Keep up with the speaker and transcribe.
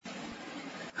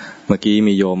เมื่อกี้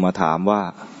มีโยมมาถามว่า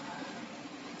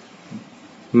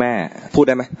แม่พูดไ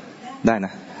ด้ไหมได้น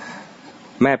ะ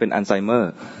แม่เป็นอัลไซเมอ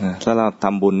ร์ถ้าเราท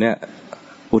ำบุญเนี่ย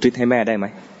อุทิศให้แม่ได้ไหม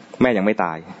แม่ยังไม่ต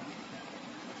าย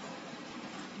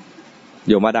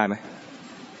โยมว่าได้ไหม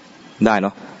ได้เน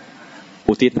าะ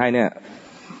อุทิศให้เนี่ย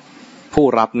ผู้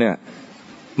รับเนี่ย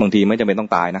บางทีไม่จำเป็นต้อ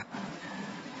งตายนะ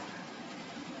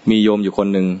มีโยมอยู่คน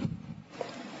หนึ่ง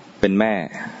เป็นแม่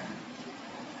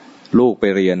ลูกไป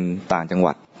เรียนต่างจังห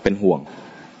วัดเป็นห่วง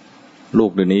ลู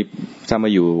กเดี๋ยวนี้ถ้ามา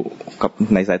อยู่กับ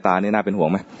ในสายตานี่น่าเป็นห่วง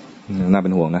ไหมน่าเป็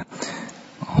นห่วงนะ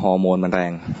ฮอร์โมนมันแร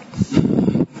ง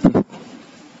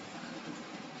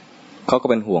เขาก็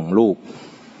เป็นห่วงลูก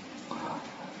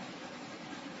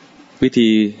วิธี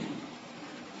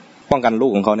ป้องกันลู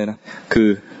กของเขาเนี่ยนะคือ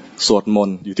สวดมน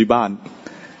ต์อยู่ที่บ้าน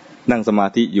นั่งสมา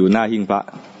ธิอยู่หน้าหิ้งพระ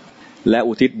และ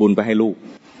อุทิศบุญไปให้ลูก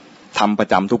ทำประ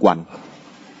จำทุกวัน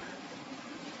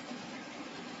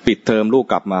ปิดเทอมลูก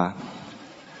กลับมา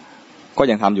ก็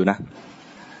ยังทำอยู่นะ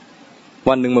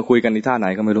วันหนึ่งมาคุยกันในท่าไหน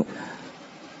ก็ไม่รู้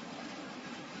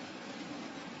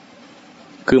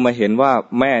คือมาเห็นว่า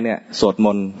แม่เนี่ยสวดม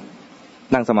นต์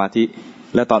นั่งสมาธิ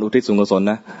และตอนอุทิศส่วนกุศล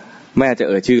นะแม่จะ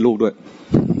ชื่อลูกด้วย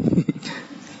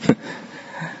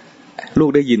ลูก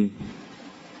ได้ยิน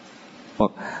บอ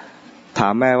กถา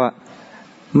มแม่ว่า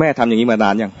แม่ทำอย่างนี้มาน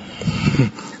านยัง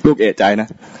ลูกเอะใจนะ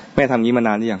แม่ทำอย่างนี้มาน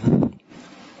านหรือยัง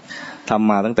ทำ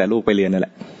มาตั้งแต่ลูกไปเรียนนั่นแหล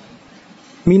ะ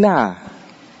มิน่า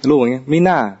ลูกอย่างเงี้ยมิ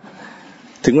น่า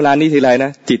ถึงเวลานี้ทีไรน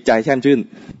ะจิตใจแช่ม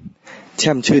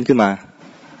ชื่นขึ้นมา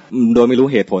โดยไม่รู้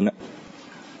เหตุผล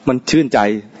มันชื่นใจ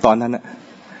ตอนนั้นนะ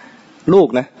ลูก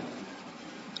เ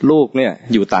นี่ย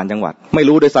อยู่ต่างจังหวัดไม่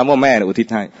รู้ด้วยซ้ำว่าแม่อุทิศ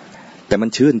ให้แต่มัน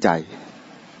ชื่นใจ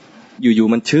อยู่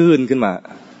ๆมันชื่นขึ้นมา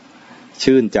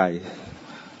ชื่นใจ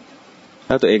แ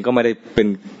ล้วตัวเองก็ไม่ได้เ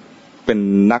ป็น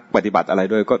นักปฏิบัติอะไร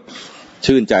ด้วยก็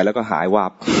ชื่นใจแล้วก็หายวา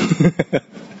บ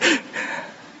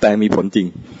แต่มีผลจริง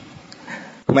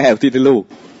แม่อุทิศให้ลูก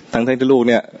ทั้งที่ลูก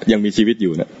เนี่ยยังมีชีวิตอ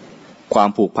ยู่เนี่ยความ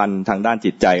ผูกพันทางด้าน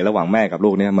จิตใจระหว่างแม่กับลู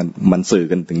กเนี่ยมันสื่อ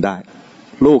กันถึงได้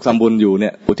ลูกทำบุญอยู่เนี่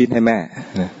ยอุทิศให้แม่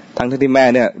ทั้งที่แม่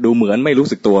เนี่ยดูเหมือนไม่รู้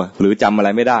สึกตัวหรือจำอะไร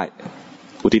ไม่ได้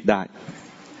อุทิศได้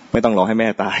ไม่ต้องรอให้แม่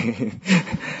ตาย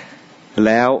แ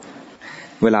ล้ว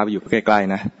เวลาไปอยู่ใกล้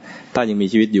ๆนะถ้ายังมี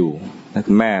ชีวิตอยู่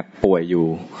แม่ป่วยอยู่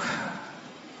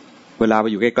เวลาไป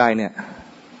อยู่ใกล้ๆเนี่ย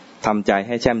ทำใจใ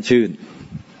ห้แช่มชื่น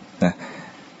นะ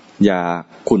อย่า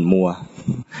ขุ่นมัว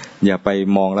อย่าไป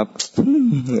มองแล้ว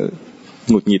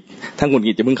หงุดหงิดถ้าหงุดห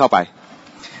งิดจะเพิ่งเข้าไป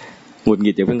หงุดห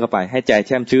งิดอย่าเพิ่งเข้าไปให้ใจแ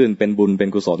ช่มชื่นเป็นบุญเป็น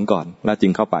กุศลก่อนแล้วจึ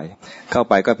งเข้าไป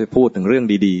ก็ไปพูดถึงเรื่อง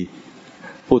ดี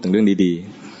ๆพูดถึงเรื่องดี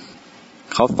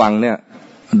ๆเขาฟังเนี่ย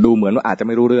ดูเหมือนว่าอาจจะไ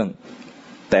ม่รู้เรื่อง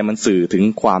แต่มันสื่อถึง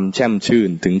ความแช่มชื่น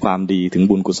ถึงความดีถึง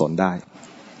บุญกุศลได้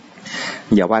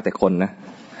อย่าว่าแต่คนนะ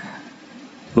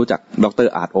รู้จักดร.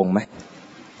อาจองค์ไหม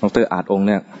ดร.อาจองค์เ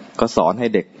นี่ยก็สอนให้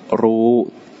เด็กรู้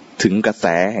ถึงกระแส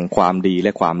แห่งความดีแล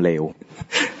ะความเลว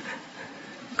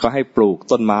ก็ให้ปลูก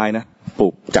ต้นไม้นะปลู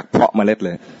กจากเพาะเมล็ดเล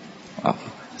ย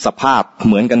สภาพเ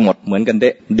หมือนกันหมดเหมือนกันเด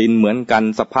ะดินเหมือนกัน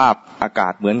สภาพอากา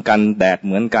ศเหมือนกันแดดเ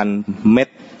หมือนกันเม็ด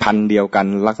พันธุ์เดียวกัน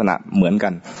ลักษณะเหมือนกั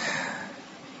น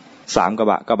3กร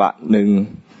ะบะหนึ่ง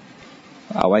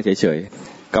เอาไว้เฉย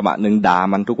ๆกระบะหนึ่งด่า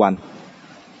มันทุกวัน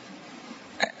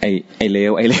ไอ้เล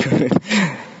ว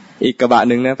อีกกระบะ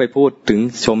หนึ่งนะไปพูดถึง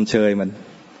ชมเชยมัน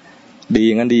ดีอ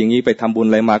ย่างนั้นดีอย่างนี้ไปทำบุญ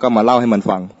อะไรมาก็มาเล่าให้มัน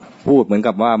ฟังพูดเหมือน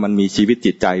กับว่ามันมีชีวิต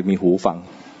จิตใจมีหูฟัง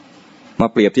มา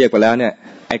เปรียบเทียบกันแล้วเนี่ย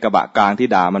ไอ้กระบะกลางที่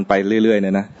ด่ามันไปเรื่อยๆเ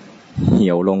นี่ยนะเ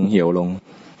หี่ยวลง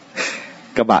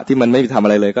กระบะที่มันไม่ทำอะ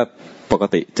ไรเลยก็ปก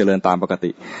ติเจริญตามปก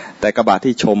ติแต่กระบะ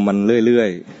ที่ชมมันเรื่อย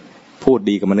ๆพูด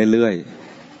ดีกับมันเรื่อย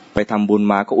ๆไปทำบุญ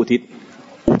มาก็อุทิศ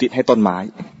ให้ต้นไม้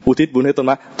อุทิศบุญให้ต้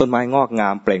นไม้งอกงา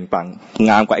มเปล่งปลั่ง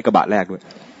งามกว่าไอ้กระบะแรกด้วย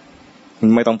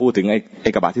ไม่ต้องพูดถึงไอ้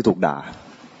กระบะที่ถูกด่า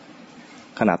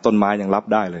ขนาดต้นไม้ยังรับ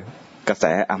ได้เลยกระแส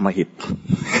อำมหิต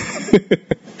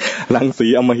รังสี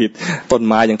อำมหิตต้น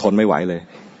ไม้ยังทนไม่ไหวเลย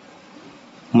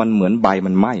มันเหมือนใบ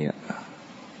มันไหม้อะ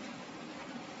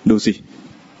ดูสิ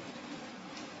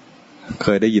เค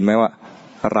ยได้ยินไหมว่า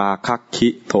ราคะคิ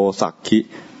โทสะคิ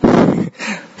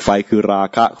ไฟคือรา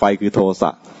คะไฟคือโทส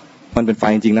ะมันเป็นไฟ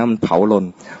จริงๆนะมันเผา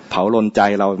ลนใจ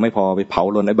เราไม่พอไปเผา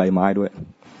ลนไอ้ใบไม้ด้วย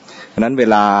ฉะนั้นเว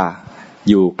ลา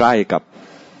อยู่ใกล้กับ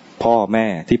พ่อแม่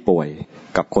ที่ป่วย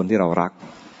กับคนที่เรารัก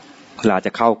เวลาจ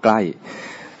ะเข้าใกล้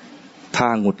ถ้า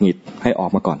หงุดหงิดให้ออ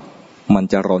กมาก่อนมัน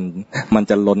จะ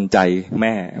ลนใจแ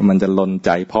ม่มันจะลนใ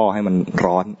จพ่อให้มัน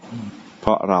ร้อนเพ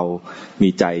ราะเรามี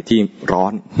ใจที่ร้อ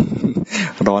น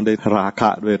ด้วยราคะ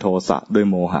ด้วยโทสะด้วย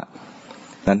โมหะ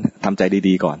นั้นทำใจ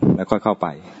ดีๆก่อนแล้วค่อยเข้าไป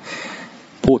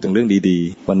พูดถึงเรื่องดี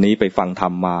ๆวันนี้ไปฟังธรร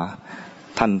มมา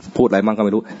ท่านพูดอะไรมั่งก็ไ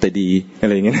ม่รู้แต่ดีอะไ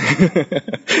รอย่างเงี้ย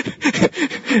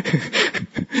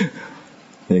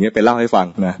อย่างเงี้ยไปเล่าให้ฟัง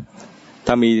นะ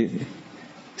ถ้ามี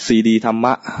ซีดีธรรม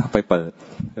ะไปเ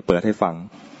ปิดให้ฟัง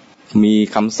มี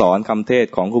คำสอนคำเทศ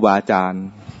ของครูบาอาจารย์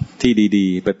ที่ดี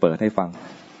ๆไปเปิดให้ฟัง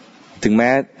ถึงแม้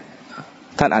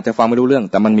ท่านอาจจะฟังไม่รู้เรื่อง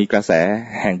แต่มันมีกระแส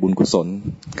แห่งบุญกุศล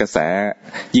กระแส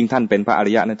ยิ่งท่านเป็นพระอ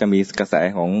ริยะนั้นจะมีกระแส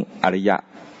ของอริยะ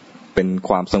เป็นค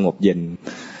วามสงบเย็น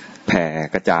แผ่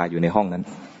กระจายอยู่ในห้องนั้น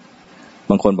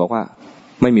บางคนบอกว่า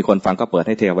ไม่มีคนฟังก็เปิดใ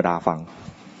ห้เทวดา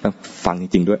ฟังจ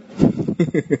ริงๆด้วย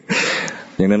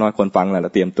อย่างน้อยๆคนฟังแหละแล้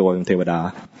วเตรียมตัวเป็นเทวดา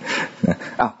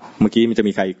อ้าวเมื่อกี้มันจะ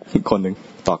มีใครอีกคนหนึ่ง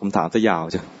ตอบคำถามซะยาว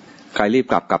ใช่ใครรีบ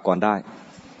กลับก่อนได้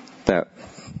แต่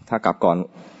ถ้ากลับก่อน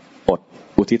อด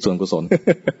อุทิศส่วนกุศล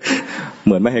เห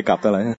มือนไม่ให้กลับอะไร